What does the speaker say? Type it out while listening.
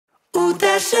Ooh,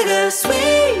 that sugar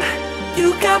sweet,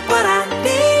 you got what I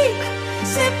need.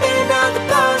 Sipping on the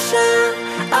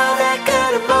potion, all that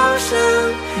good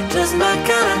emotion, just my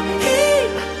kind of heat.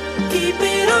 Keep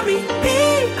it on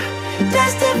repeat,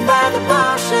 tested by the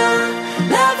motion,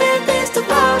 loving this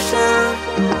devotion.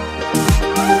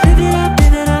 Live it up,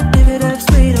 live it up, live it up,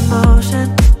 sweet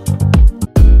emotion.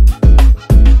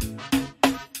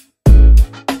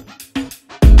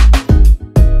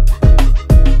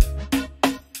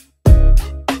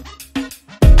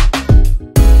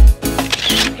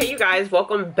 Guys,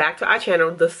 welcome back to our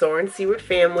channel, the Soaring Seaward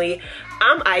family.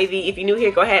 I'm Ivy. If you're new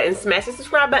here, go ahead and smash the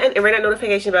subscribe button and ring that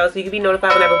notification bell so you can be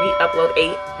notified whenever we upload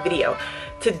a video.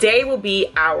 Today will be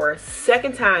our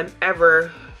second time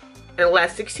ever in the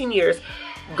last 16 years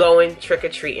going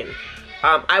trick-or-treating.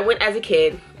 I went as a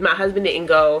kid. My husband didn't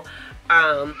go.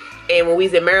 And when we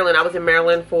was in Maryland, I was in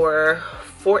Maryland for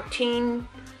 14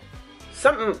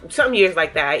 some years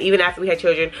like that. Even after we had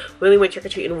children, we only went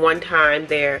trick-or-treating one time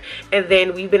there. And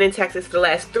then we've been in Texas for the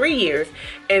last 3 years,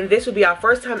 and this will be our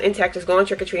first time in Texas going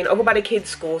trick-or-treating over by the kids'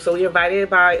 school. So we invited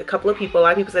by a couple of people. A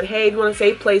lot of people said, hey, if you want a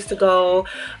safe place to go,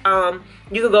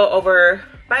 you could go over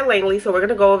by Langley. So we're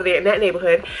gonna go over there in that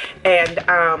neighborhood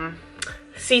and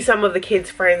see some of the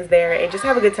kids' friends there and just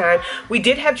have a good time. We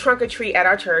did have trunk or treat at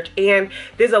our church, and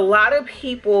there's a lot of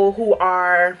people who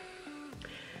are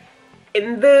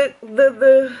in the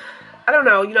I don't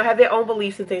know, you know, have their own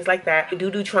beliefs and things like that. We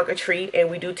do trunk or treat, and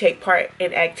we do take part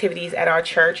in activities at our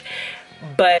church,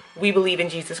 but we believe in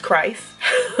Jesus Christ.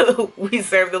 We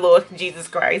serve the Lord Jesus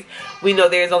Christ. We know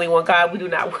there is only one God. We do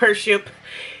not worship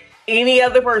any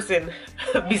other person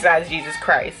besides Jesus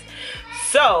Christ.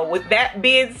 So with that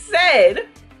being said,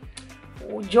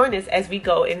 join us as we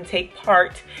go and take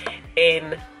part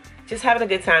in just having a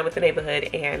good time with the neighborhood,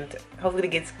 and hopefully the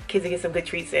kids will get some good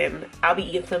treats, and I'll be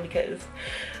eating some because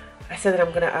I said that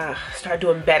I'm gonna start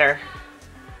doing better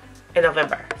in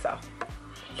November. So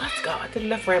let's go. I did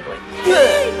enough rambling.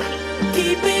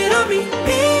 Keep it on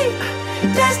repeat,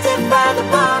 tested by the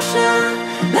motion,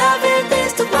 loving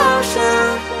this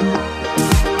devotion.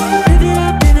 Live it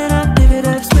up, live it up, live it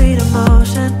up, sweet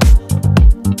emotion.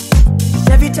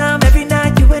 Every time, every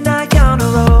night, you and I on a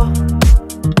roll.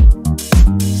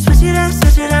 Switch it up,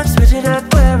 switch it up, switch it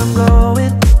up where I'm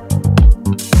going.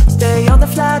 Stay on the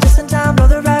fly just in time, know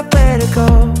the right way to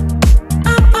go.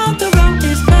 I'm on the road,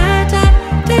 it's my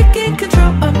time, taking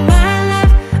control of my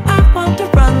life. I want to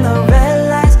run the red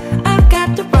lights, I've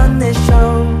got to run this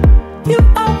show. You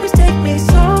always take me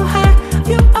so high,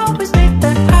 you always make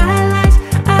the highlights.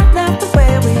 I love the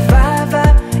way we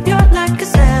vibe, you're like a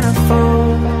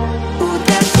centerfold. Ooh,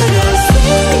 that sugar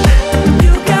sweet,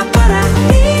 you got what I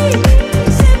need.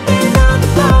 Sipping on the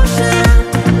potion,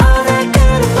 all that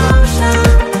good emotion,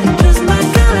 just my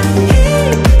kind of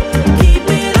heat. Keep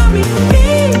it on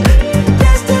repeat,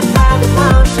 tested by the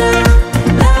motion,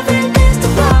 loving this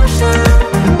devotion.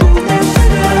 Ooh, that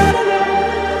sugar.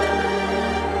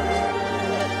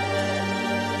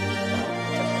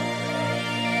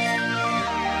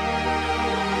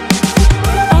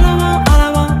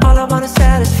 All I want is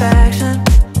satisfaction.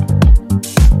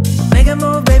 Make a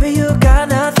move, baby, you got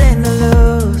nothing to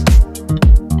lose.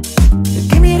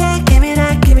 Give me that, give me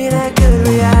that, give me that good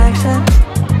reaction.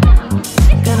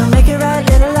 Gonna make it right,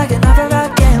 little like an offer I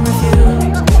can't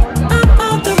refuse. I'm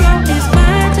on the road, it's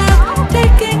my time,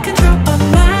 taking control of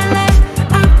my life.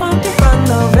 I want to run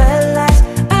the red lights,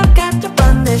 I've got to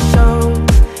run this show.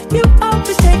 You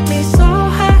always take me so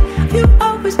high, you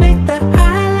always make the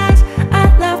highlights. I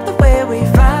love the way we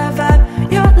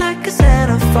vibe, you're like a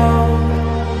centerfold.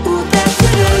 Ooh, that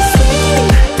sugar sweet,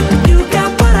 you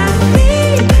got what I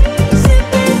need.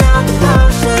 Sipping on the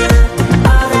potion,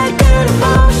 all that good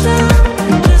emotion,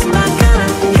 just my kind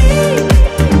of heat.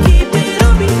 Keep it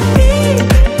on repeat,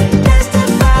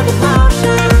 tested by the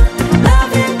motion,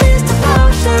 loving this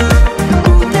devotion.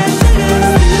 Ooh, that sugar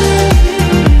sweet.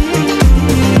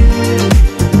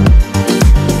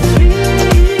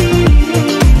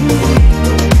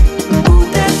 Ooh,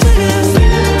 that sugar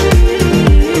sweet.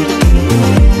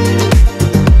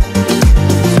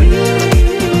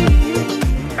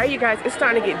 Alright, you guys, it's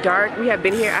starting to get dark. We have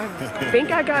been here. I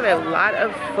think I got a lot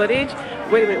of footage.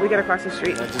 Wait a minute, we gotta cross the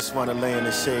street. I just want to lay in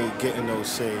the shade, get in those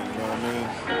shade, you know what I mean?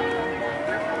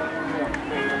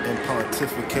 And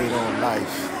pontificate on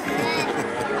life.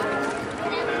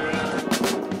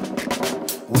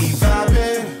 We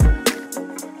vibing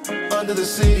under the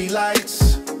city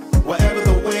lights. Wherever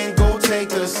the wind go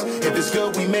take us. If it's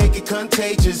good, we make it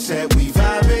contagious. And we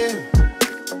vibing,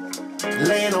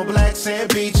 laying on black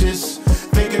sand beaches,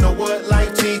 thinking of what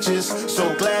life teaches.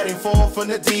 So glad and fall from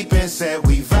the deep end. Said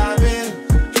we vibing,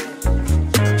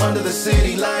 Under the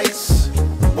city lights,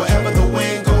 wherever the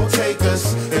wind gon' take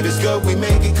us. If it's good, we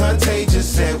make it contagious.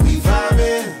 Said we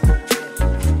vibing,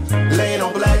 laying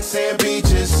on black sand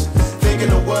beaches,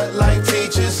 thinking of what life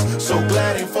teaches. So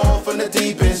glad ain't fall from the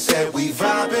deep end. Said we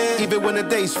vibing, even when the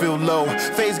days feel low.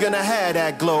 Faye's gonna have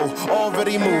that glow.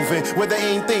 Already moving where they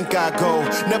ain't think I go.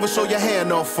 Never show your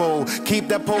hand off fold. Keep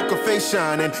that poker face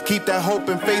shining. Keep that hope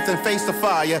and faith and face the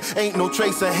fire. Ain't no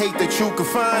trace of hate that you can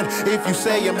find. If you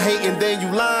say I'm hating, then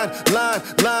you lying.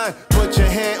 Put your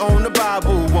hand on the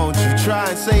Bible, won't you try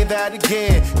and say that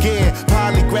again?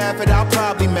 Polygraph it, I'll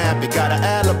probably map it. Got an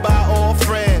alibi or a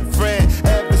friend.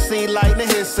 Ever seen lightning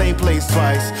hit same place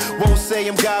twice? Won't say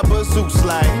I'm God, but Zeus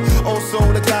like. Also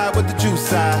the guy with the juice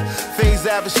side. Phase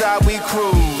Avishai, we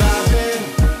cruise. Vibing,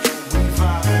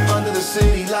 under the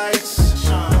city lights,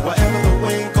 wherever the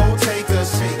wind gon' take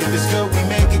us. If it's good, we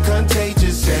make it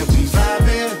contagious. And we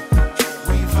vibing,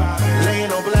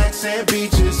 laying on black sand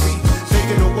beaches,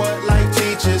 thinking of what life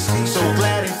teaches. So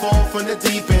glad ain't fall from the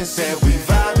deep end. Said we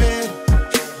vibing,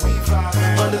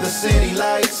 under the city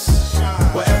lights,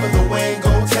 wherever the wind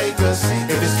gon' take us.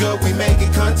 If it's good, we make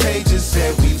it contagious.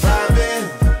 Said we vibing,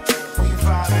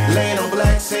 laying on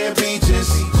black sand beaches,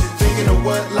 thinking of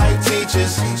what life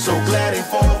teaches. So glad ain't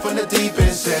fall from the deep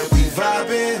end. Said we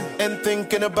vibing, and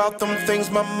thinking about them things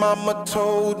my mama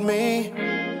told me.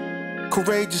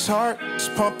 Courageous heart, it's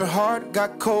pumping hard,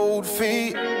 got cold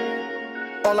feet.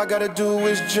 All I gotta do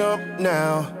is jump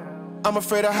now. I'm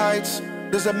afraid of heights,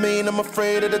 does that mean I'm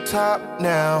afraid of the top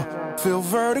now? Feel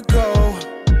vertigo,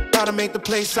 gotta make the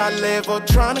place I live or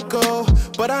trying to go.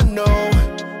 But I know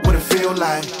what it feel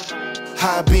like,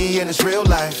 how I be in this real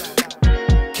life.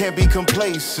 Can't be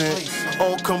complacent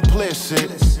or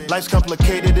complicit. Life's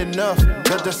complicated enough,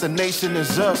 the destination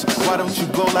is us. Why don't you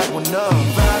go like we're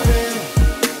numb? Vibing,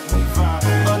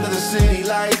 under the city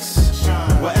lights,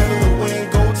 wherever the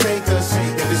wind gon' take us.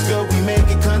 If it's good, we make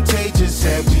it contagious.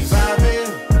 Said we vibing,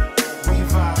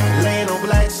 laying on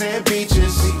black sand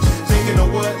beaches, thinking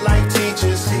of what life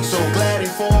teaches. So glad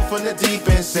ain't fall from the deep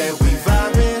end. Said we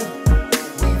vibing,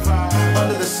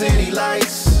 under the city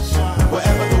lights,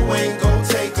 wherever the wind gon'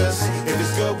 take us. If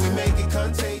it's good, we make it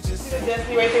contagious.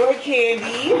 Destiny right there with her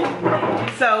candy.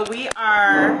 So we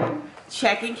are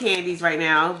checking candies right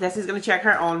now. Destiny's gonna check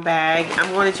her own bag.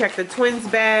 I'm going to check the twins'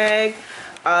 bag.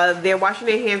 They're washing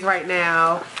their hands right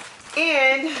now.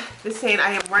 And they're saying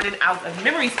I am running out of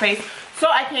memory space. So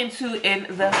I came to in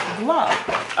the glove.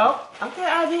 Oh, okay,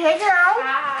 Ivy. Hey, girl.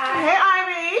 Hi. Hey,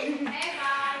 Ivy. Hey,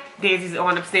 Mom. Daisy's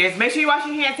on upstairs. Make sure you wash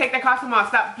your hands. Take that costume off.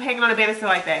 Stop hanging on the banister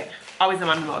like that. Always in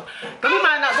my mouth. Don't be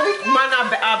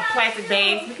minding our plastic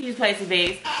bags. We can use plastic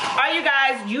bags. Alright, you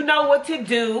guys, you know what to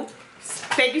do.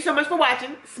 Thank you so much for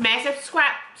watching. Smash that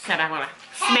subscribe.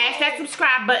 Smash that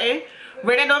subscribe button.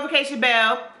 Ring that notification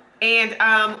bell. And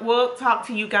we'll talk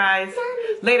to you guys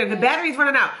later. The battery's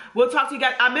running out. We'll talk to you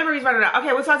guys. Our memory's running out.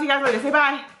 Okay, we'll talk to you guys later. Say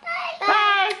bye.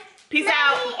 Bye. Peace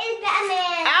out.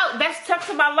 Out. That's stuck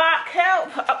to my lock.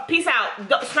 Help. Peace out.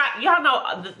 Y'all know.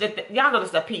 Y'all know the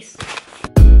stuff. Peace.